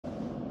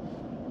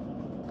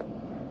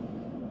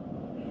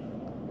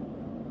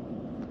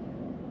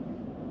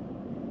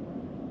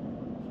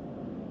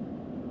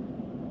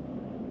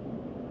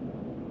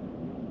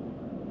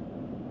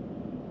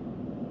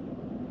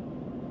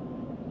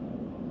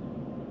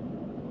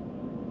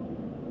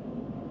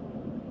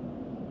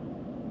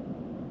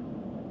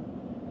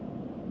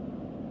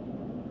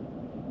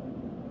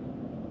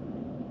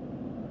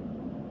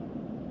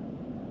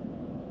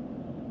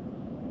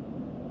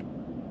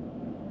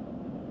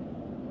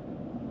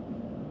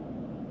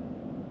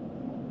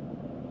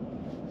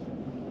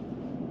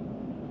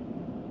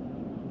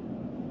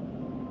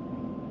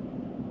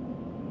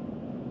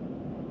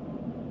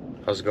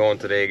How's it going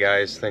today,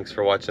 guys? Thanks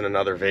for watching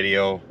another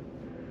video.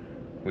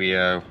 We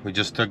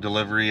just took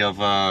delivery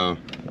of a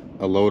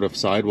load of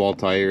sidewall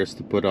tires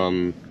to put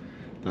on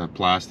the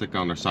plastic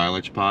on our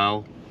silage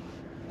pile,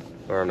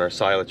 or on our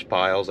silage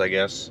piles, I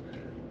guess.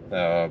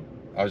 I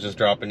was just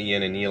dropping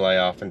Ian and Eli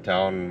off in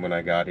town, and when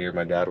I got here,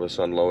 my dad was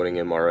unloading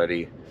him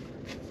already.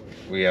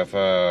 We have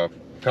a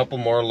couple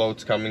more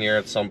loads coming here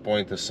at some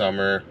point this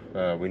summer.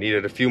 We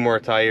needed a few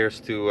more tires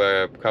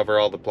to cover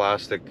all the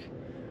plastic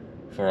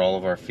for all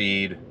of our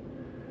feed.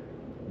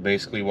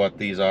 Basically what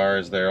these are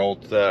is they're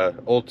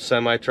old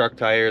semi-truck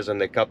tires, and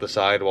they cut the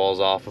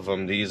sidewalls off of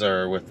them. These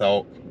are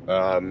without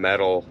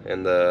metal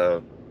in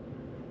the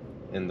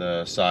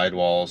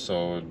sidewall,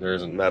 so there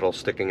isn't metal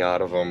sticking out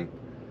of them.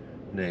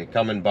 They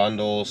come in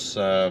bundles.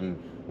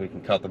 We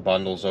can cut the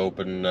bundles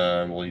open.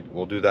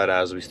 We'll do that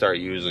as we start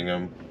using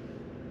them,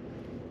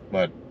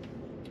 but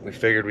we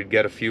figured we'd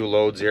get a few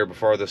loads here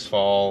before this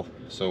fall,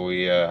 so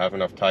we have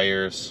enough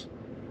tires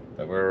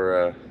that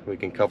we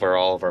can cover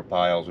all of our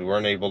piles. We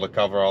weren't able to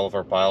cover all of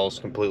our piles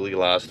completely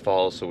last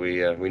fall, so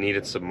we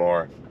needed some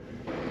more.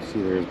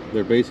 See,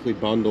 they're basically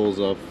bundles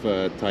of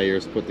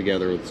tires put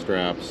together with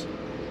straps.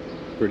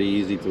 Pretty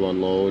easy to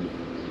unload.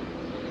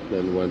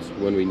 Then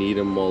when we need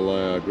them,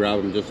 we'll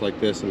grab them just like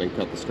this and then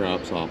cut the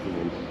straps off of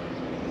them.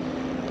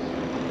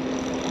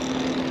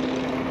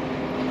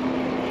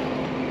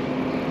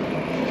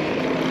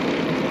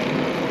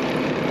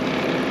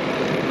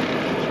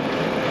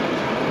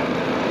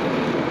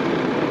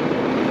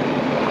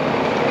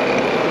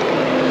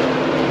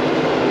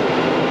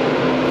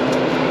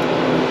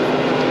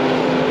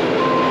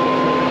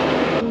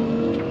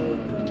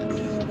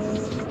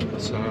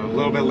 A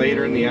little bit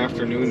later in the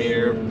afternoon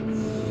here,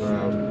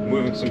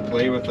 moving some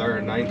clay with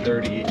our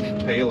 930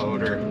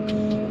 payloader.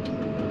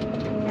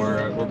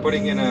 We're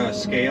putting in a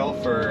scale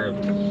for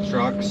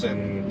trucks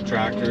and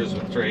tractors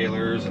with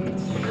trailers and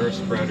manure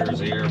spreaders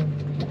here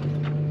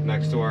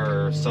next to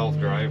our south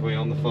driveway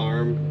on the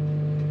farm.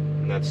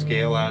 And that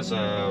scale has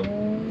a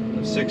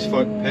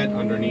 6-foot pit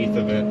underneath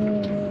of it.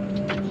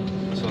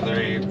 So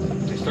they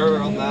started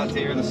on that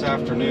here this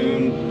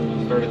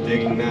afternoon, started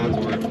digging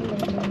that.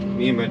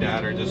 Me and my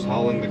dad are just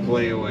hauling the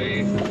clay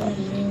away.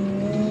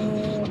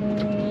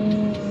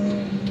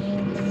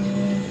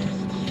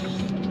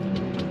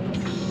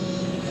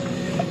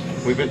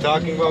 We've been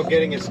talking about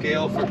getting a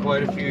scale for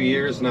quite a few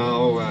years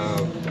now.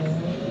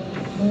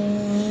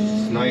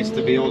 It's nice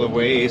to be able to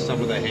weigh some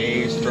of the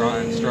hay,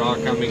 straw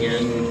coming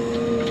in,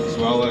 as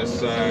well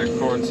as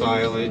corn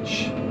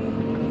silage,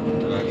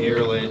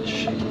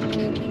 earlage,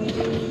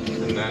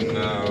 and then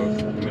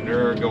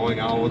manure going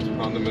out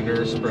on the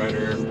manure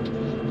spreader.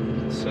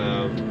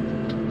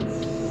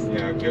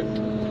 Yeah,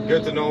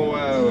 good to know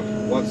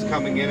what's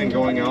coming in and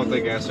going out, I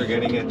guess, or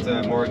getting it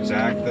more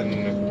exact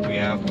than we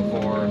have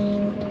before.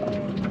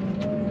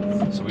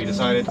 So we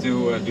decided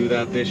to do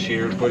that this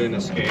year, put in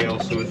a scale.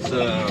 So it's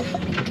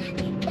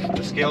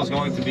the scale is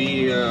going to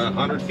be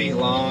 100 feet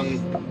long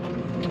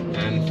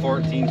and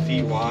 14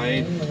 feet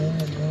wide.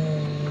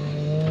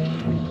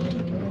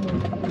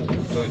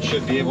 So it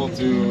should be able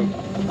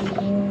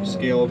to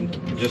scale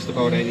just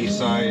about any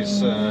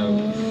size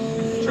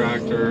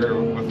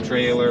tractor with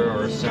trailer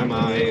or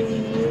semi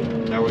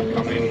that would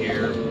come in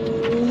here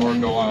or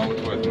go out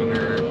with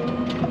manure.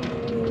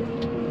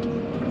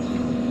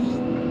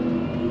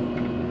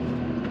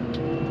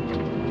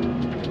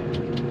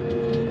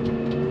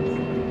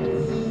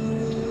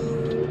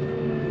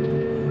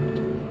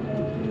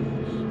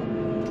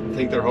 I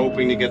think they're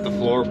hoping to get the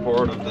floor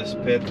poured of this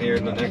pit here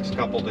in the next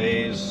couple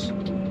days,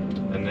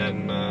 and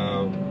then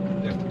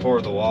they have to pour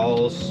the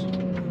walls.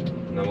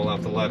 And then we'll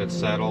have to let it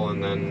settle,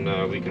 and then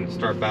we can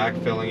start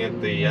backfilling it.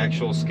 The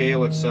actual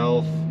scale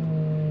itself,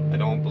 I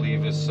don't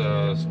believe is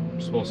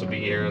supposed to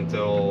be here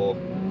until,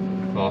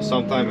 well,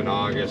 sometime in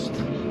August.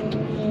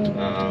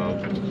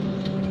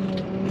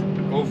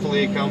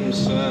 Hopefully it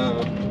comes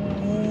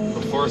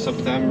before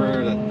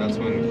September.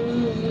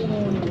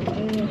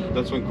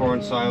 That's when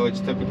corn silage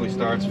typically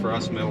starts for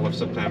us, middle of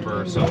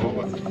September. So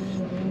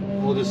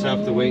we'll just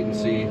have to wait and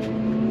see.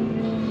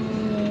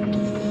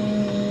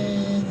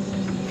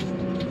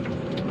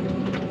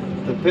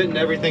 The pit and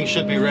everything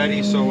should be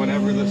ready, so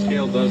whenever the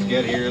scale does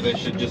get here, they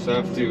should just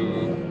have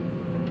to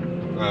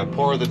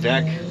pour the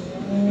deck,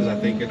 because I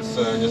think it's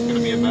just going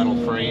to be a metal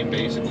frame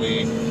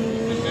basically,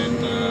 and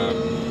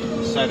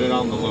then set it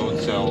on the load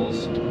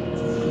cells.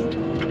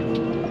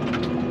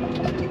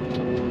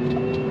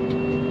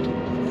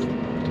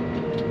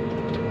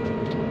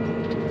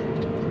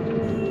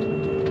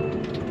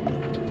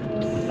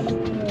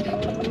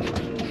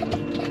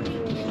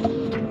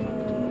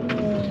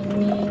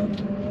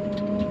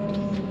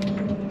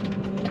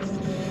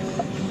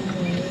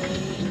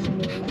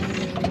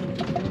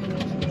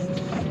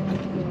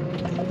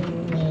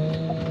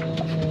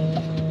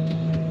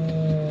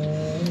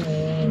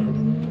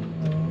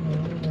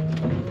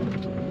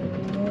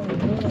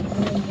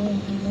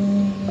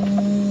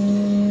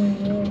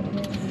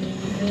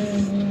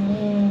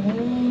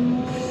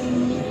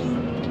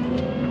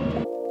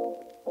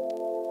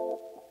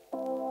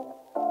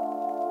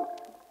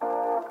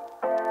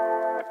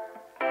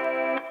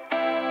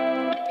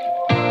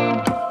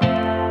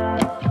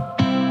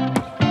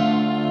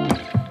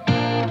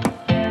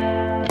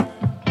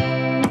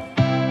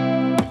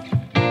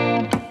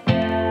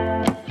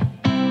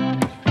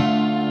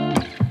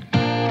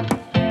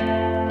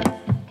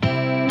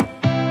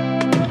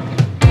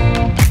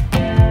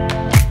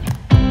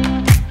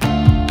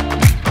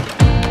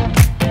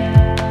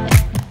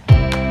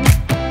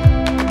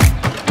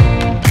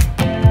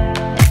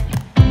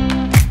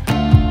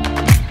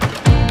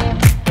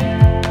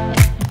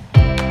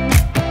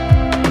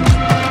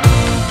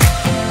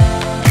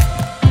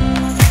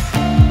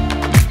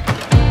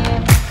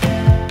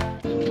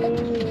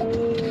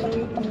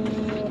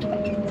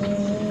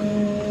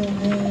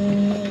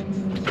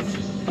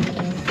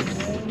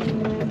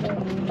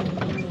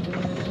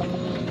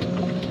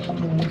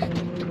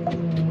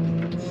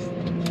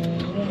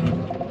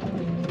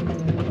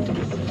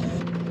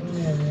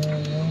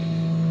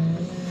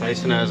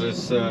 Tyson has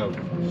his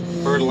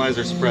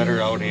fertilizer spreader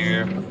out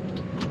here.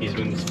 He's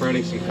been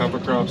spreading some cover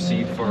crop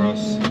seed for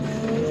us.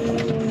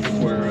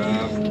 We're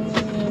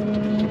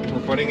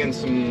putting in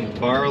some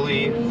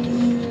barley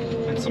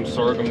and some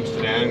sorghum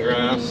Sudan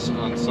grass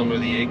on some of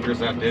the acres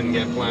that didn't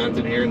get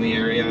planted here in the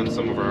area, and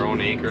some of our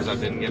own acres that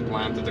didn't get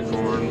planted to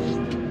corn.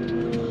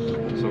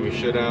 So we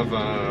should have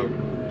a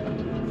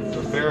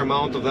fair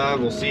amount of that.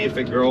 We'll see if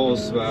it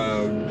grows.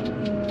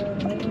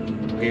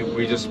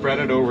 We just spread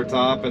it over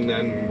top and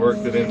then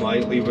worked it in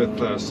lightly with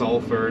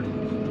sulfur.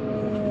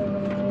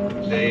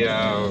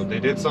 They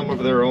did some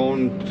of their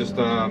own just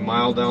a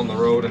mile down the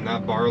road, and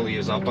that barley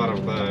is up out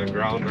of the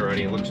ground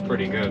already. It looks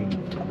pretty good.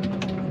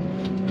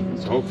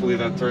 So hopefully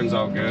that turns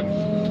out good.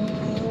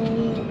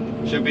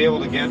 Should be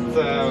able to get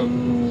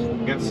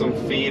some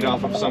feed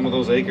off of some of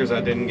those acres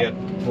that didn't get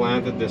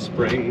planted this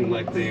spring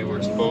like they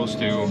were supposed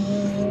to.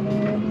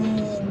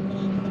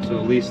 So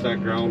at least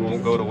that ground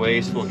won't go to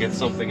waste. We'll get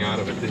something out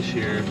of it this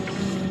year.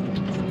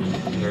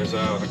 And there's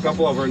a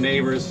couple of our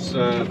neighbors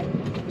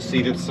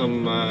seeded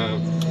some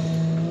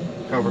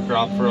cover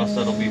crop for us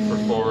that'll be for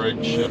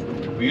forage.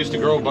 We used to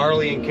grow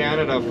barley in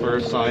Canada for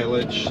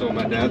silage, so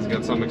my dad's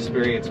got some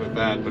experience with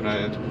that. But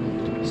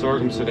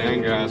sorghum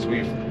Sudan grass,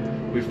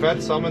 we've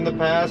fed some in the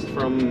past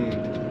from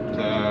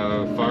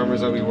the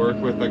farmers that we work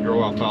with that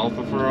grow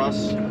alfalfa for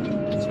us.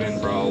 It's been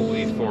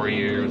probably 4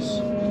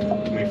 years.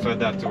 We fed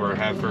that to our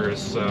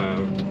heifers.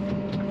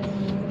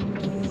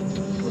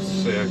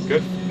 It's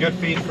good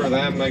feed for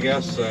them, I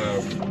guess.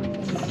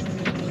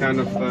 Kind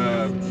of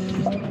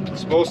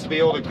supposed to be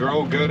able to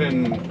grow good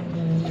in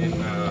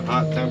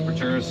hot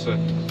temperatures.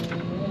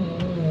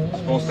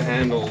 Supposed to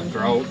handle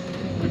drought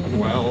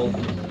well.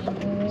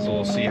 So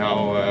we'll see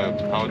how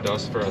it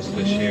does for us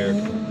this year.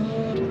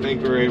 I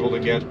think we're able to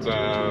get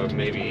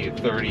maybe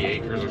 30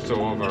 acres or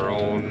so of our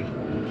own.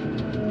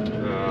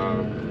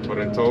 But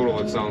in total,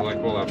 it sounds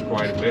like we'll have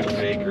quite a bit of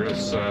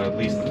acres, at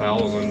least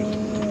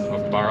 1,000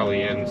 of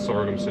barley and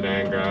sorghum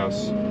Sudan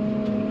grass.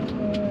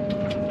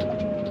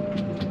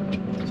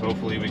 So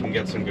hopefully we can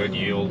get some good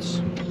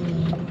yields.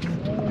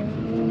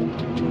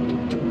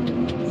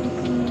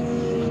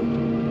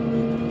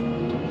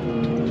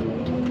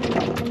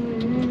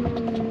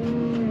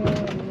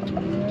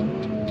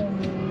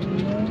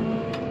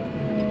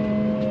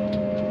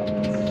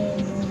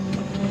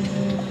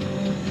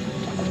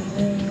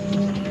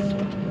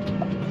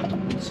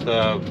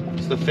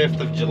 It's the 5th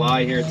of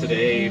July here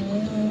today.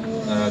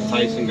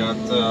 Tyson got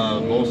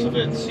most of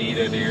it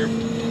seeded here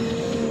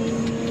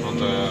on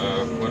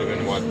the, would have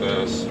been what,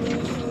 the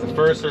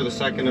 1st or the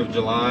 2nd of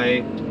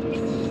July.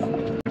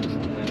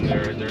 And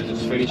they're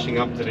just finishing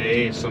up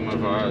today.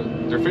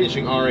 They're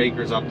finishing our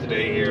acres up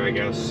today here, I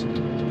guess.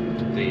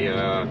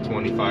 The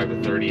 25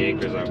 to 30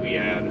 acres that we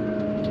had.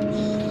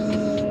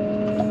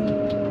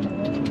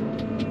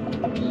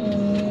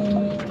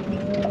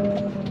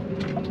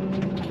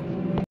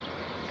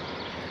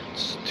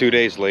 2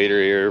 days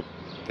later here,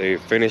 they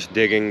finished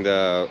digging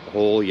the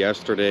hole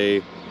yesterday,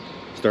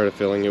 started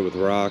filling it with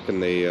rock,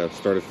 and they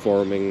started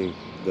forming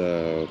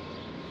the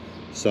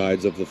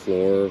sides of the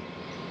floor.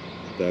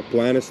 The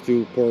plan is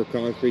to pour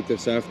concrete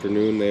this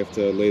afternoon. They have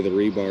to lay the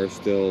rebar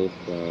still.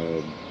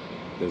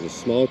 There's a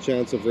small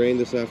chance of rain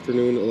this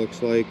afternoon, it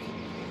looks like.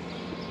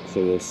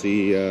 So we'll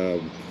see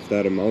if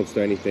that amounts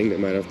to anything. They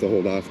might have to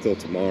hold off till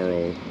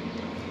tomorrow.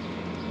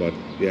 But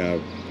yeah,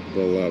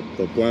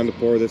 they'll plan to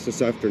pour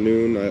this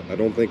afternoon. I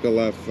don't think I'll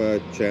have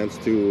a chance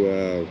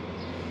to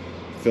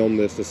film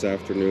this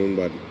afternoon,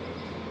 but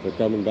they're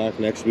coming back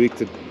next week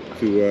to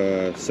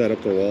set up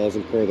the walls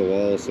and pour the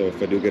walls. So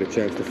if I do get a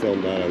chance to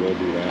film that, I will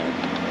do that.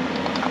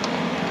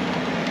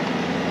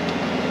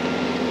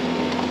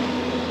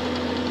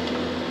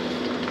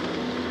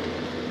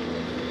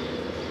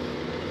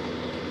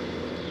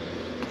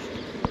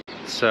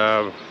 It's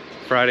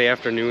Friday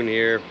afternoon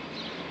here.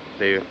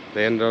 They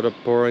ended up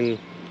pouring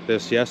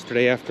this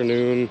yesterday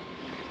afternoon,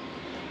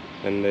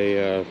 and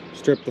they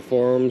stripped the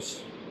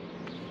forms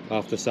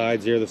off the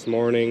sides here this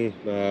morning.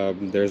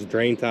 There's a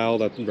drain tile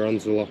that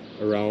runs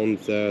around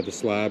the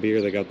slab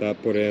here. They got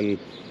that put in,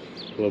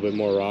 a little bit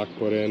more rock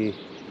put in,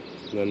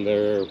 and then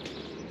they're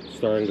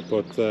starting to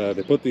put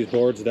they put these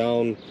boards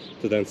down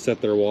to then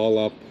set their wall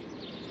up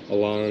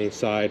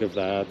alongside of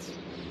that.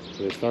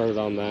 So they started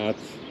on that,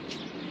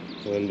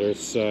 and then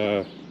there's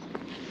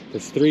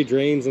 3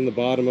 drains in the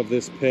bottom of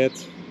this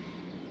pit,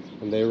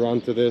 and they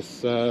run to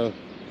this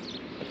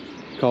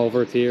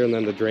culvert here, and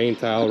then the drain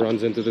tile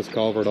runs into this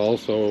culvert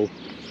also.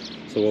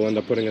 So we'll end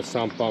up putting a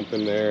sump pump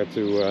in there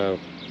to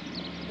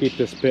keep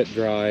this pit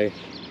dry,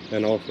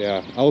 and also,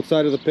 yeah,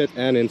 outside of the pit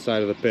and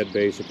inside of the pit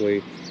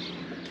basically.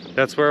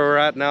 That's where we're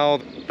at now.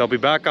 They'll be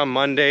back on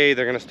Monday.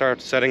 They're going to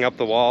start setting up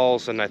the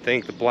walls, and I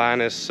think the plan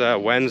is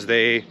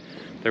Wednesday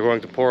they're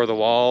going to pour the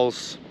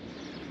walls,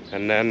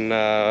 and then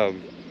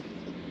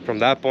from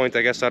that point,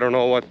 I guess I don't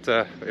know what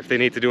if they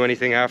need to do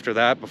anything after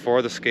that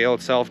before the scale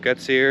itself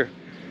gets here.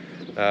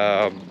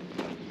 I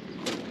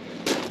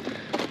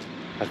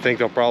think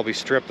they'll probably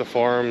strip the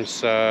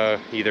forms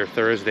either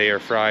Thursday or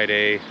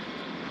Friday,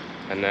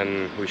 and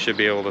then we should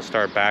be able to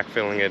start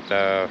backfilling it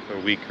a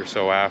week or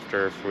so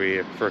after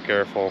if we're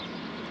careful.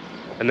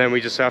 And then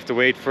we just have to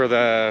wait for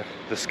the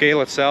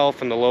scale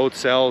itself and the load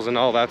cells and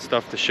all that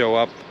stuff to show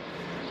up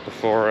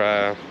before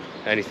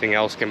anything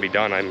else can be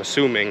done, I'm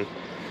assuming,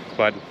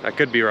 but I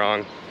could be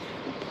wrong.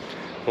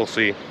 We'll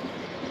see.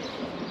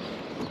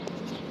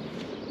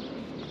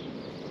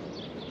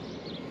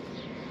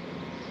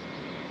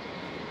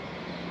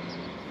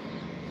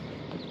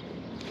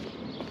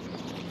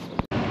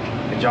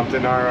 I jumped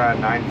in our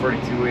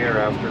 942 here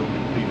after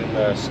leaving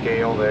the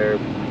scale there.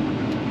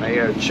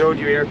 I showed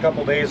you here a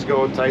couple days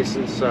ago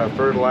Tyson's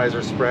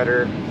fertilizer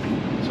spreader.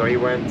 So he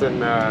went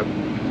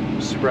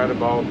and spread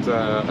about,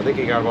 I think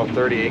he got about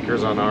 30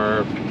 acres on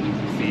our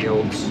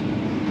fields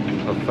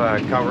of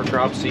cover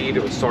crop seed.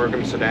 It was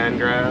sorghum Sudan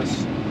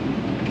grass.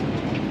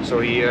 So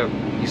he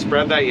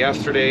spread that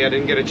yesterday. I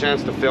didn't get a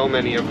chance to film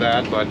any of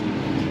that, but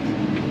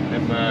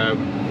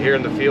I'm here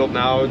in the field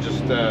now,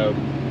 just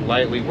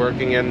lightly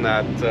working in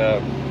that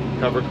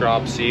cover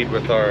crop seed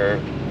with our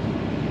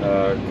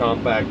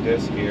compact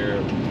disc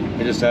here.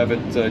 I just have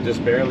it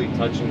just barely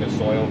touching the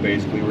soil.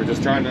 Basically, we're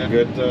just trying to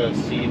get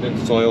seed and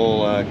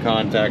soil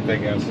contact, I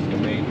guess, is the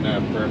main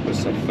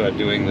purpose of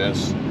doing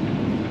this.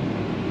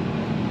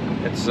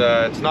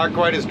 It's not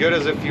quite as good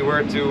as if you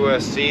were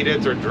to seed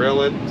it or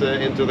drill it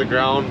into the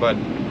ground, but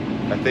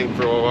I think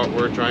for what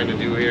we're trying to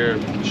do here,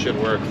 it should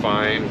work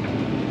fine.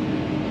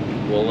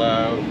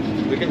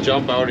 We can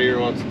jump out here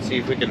once and see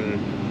if we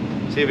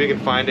can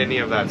find any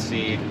of that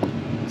seed.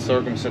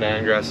 Sorghum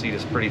Sudan grass seed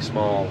is pretty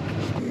small.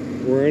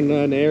 We're in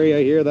an area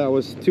here that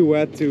was too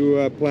wet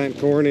to plant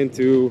corn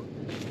into,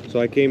 so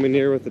I came in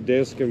here with the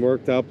disc and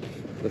worked up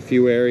a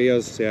few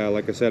areas. Yeah,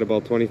 like I said,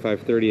 about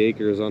 25-30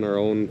 acres on our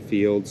own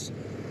fields.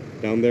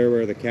 Down there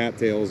where the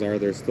cattails are,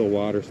 there's still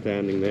water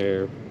standing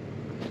there.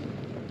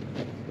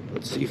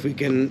 Let's see if we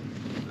can...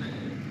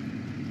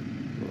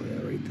 Oh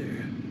yeah, right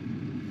there.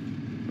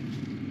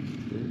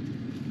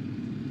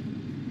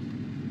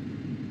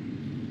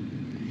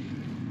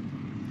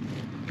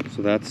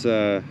 So that's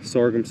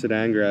sorghum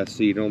Sudan grass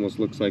seed. It almost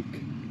looks like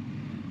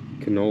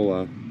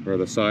canola, or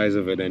the size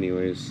of it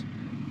anyways.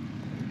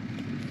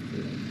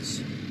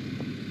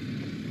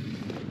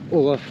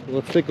 Well,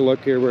 let's take a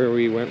look here where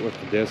we went with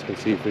the disc and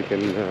see if we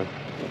can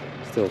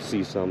still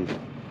see some.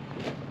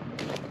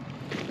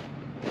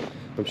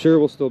 I'm sure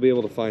we'll still be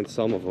able to find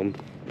some of them.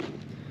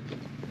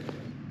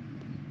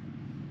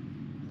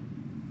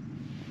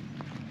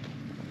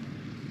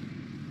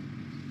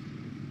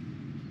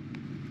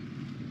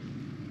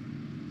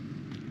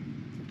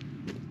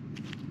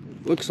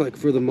 Looks like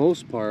for the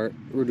most part,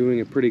 we're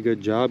doing a pretty good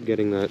job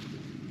getting that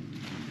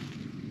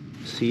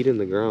seed in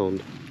the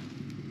ground.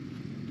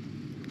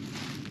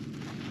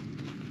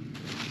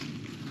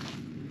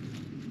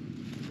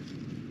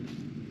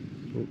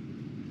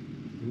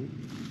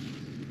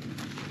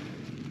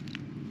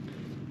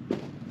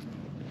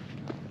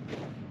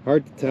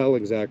 Hard to tell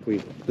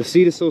exactly. The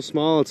seed is so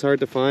small, it's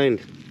hard to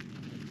find.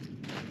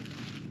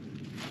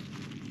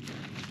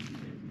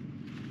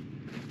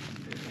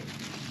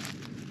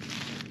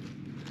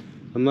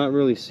 I'm not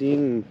really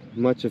seeing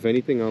much of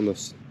anything on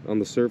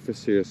the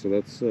surface here, so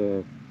that's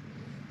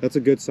a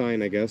good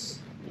sign, I guess.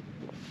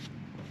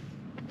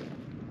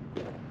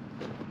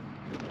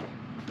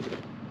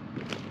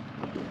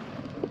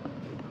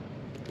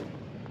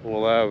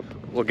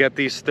 We'll get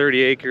these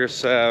 30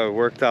 acres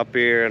worked up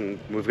here, and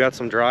we've got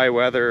some dry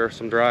weather,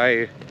 some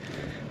dry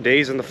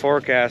days in the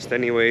forecast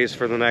anyways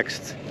for the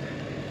next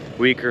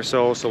week or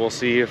so. So we'll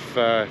see if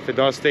it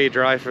does stay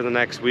dry for the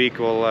next week,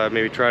 we'll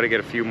maybe try to get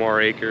a few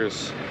more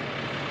acres.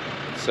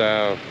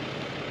 So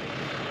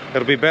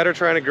it'll be better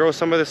trying to grow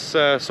some of this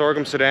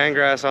sorghum Sudan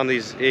grass on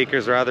these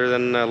acres rather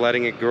than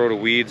letting it grow to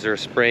weeds or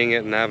spraying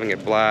it and having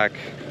it black.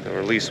 Or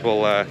at least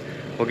we'll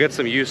get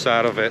some use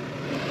out of it.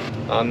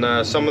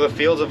 On some of the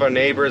fields of our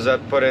neighbors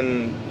that put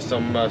in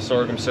some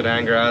sorghum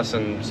Sudan grass,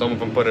 and some of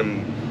them put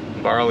in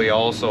barley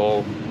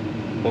also,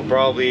 we'll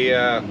probably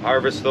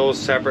harvest those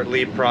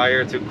separately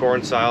prior to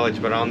corn silage.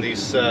 But on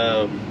these,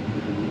 I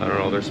don't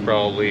know, there's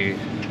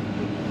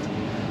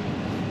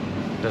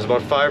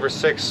about 5 or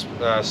 6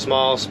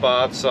 small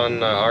spots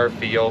on our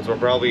fields. We'll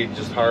probably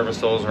just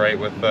harvest those right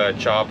with the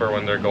chopper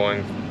when they're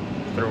going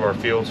through our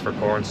fields for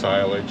corn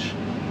silage,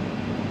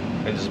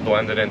 and just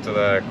blend it into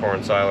the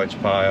corn silage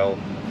pile.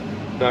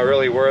 Not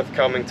really worth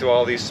coming to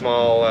all these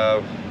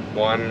small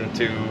 1,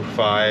 2,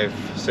 5,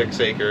 6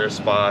 acre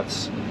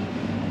spots.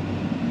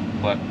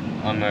 But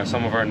on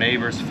some of our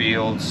neighbors'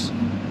 fields,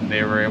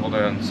 they were able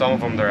to, some of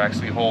them they're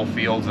actually whole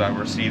fields that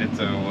were seeded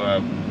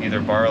to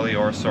either barley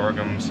or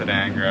sorghum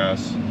Sudan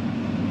grass.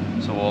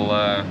 So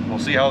we'll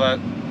see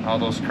how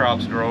those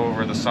crops grow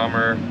over the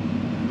summer.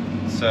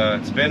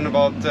 It's been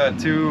about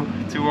 2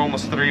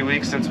 almost 3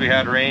 weeks since we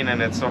had rain, and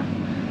it's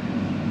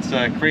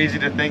crazy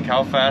to think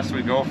how fast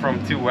we go from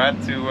too wet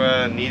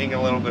to needing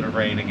a little bit of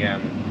rain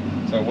again.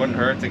 So it wouldn't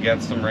hurt to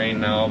get some rain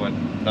now, but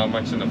not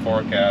much in the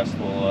forecast.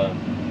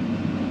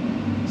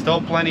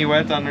 Still plenty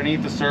wet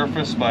underneath the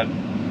surface, but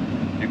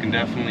you can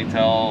definitely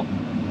tell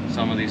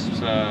some of these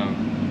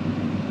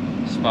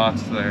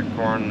spots. The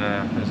corn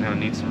is going to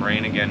need some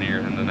rain again here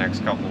in the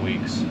next couple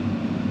weeks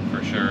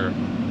for sure.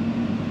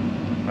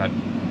 But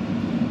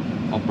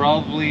I'll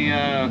probably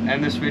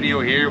end this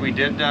video here. We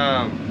did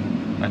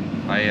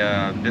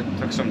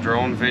took some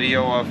drone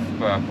video of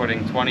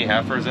putting 20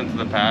 heifers into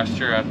the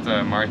pasture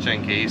at March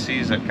and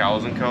Casey's at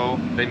Cows & Co.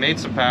 They made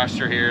some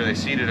pasture here. They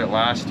seeded it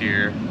last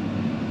year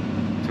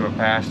to a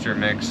pasture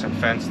mix and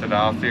fenced it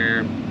off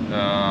here.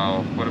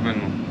 Would have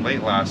been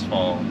late last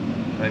fall.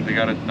 I think they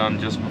got it done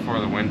just before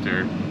the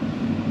winter.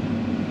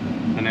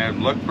 And it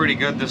looked pretty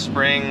good this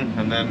spring.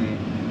 And then,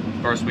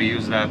 of course, we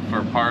used that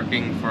for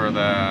parking for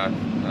the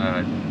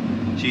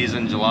Cheese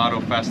and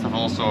Gelato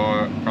Festival.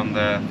 So from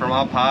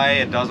up high,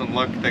 it doesn't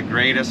look the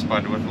greatest,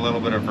 but with a little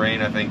bit of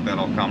rain, I think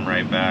that'll come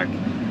right back.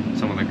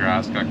 Some of the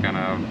grass got kind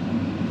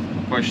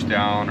of pushed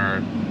down or,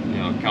 you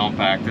know,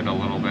 compacted a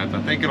little bit.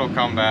 I think it'll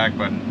come back,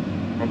 but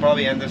we'll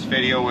probably end this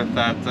video with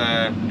that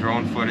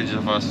drone footage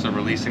of us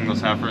releasing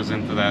those heifers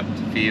into that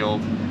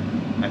field.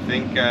 I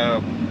think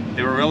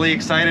they were really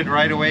excited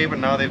right away, but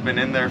now they've been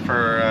in there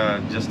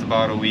for just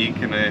about a week,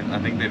 and I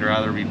think they'd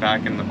rather be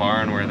back in the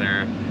barn where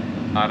they're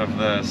out of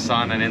the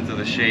sun and into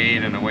the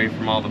shade and away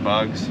from all the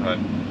bugs. But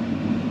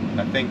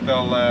I think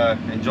they'll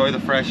enjoy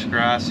the fresh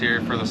grass here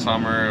for the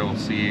summer. We'll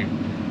see.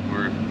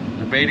 We're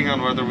debating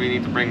on whether we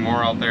need to bring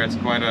more out there. It's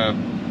quite a, I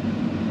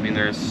mean,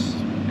 it's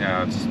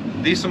a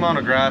decent amount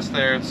of grass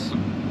there. It's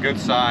good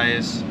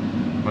size,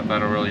 but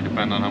that'll really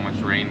depend on how much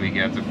rain we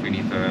get, if we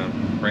need to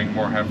bring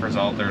more heifers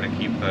out there to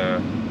keep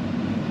the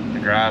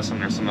grass.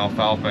 And there's some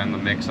alfalfa in the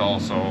mix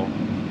also.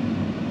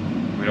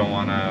 We don't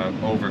want to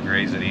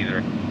overgraze it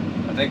either.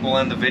 I think we'll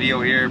end the video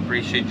here.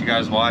 Appreciate you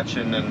guys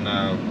watching, and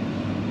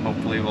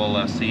hopefully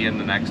we'll see you in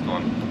the next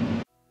one.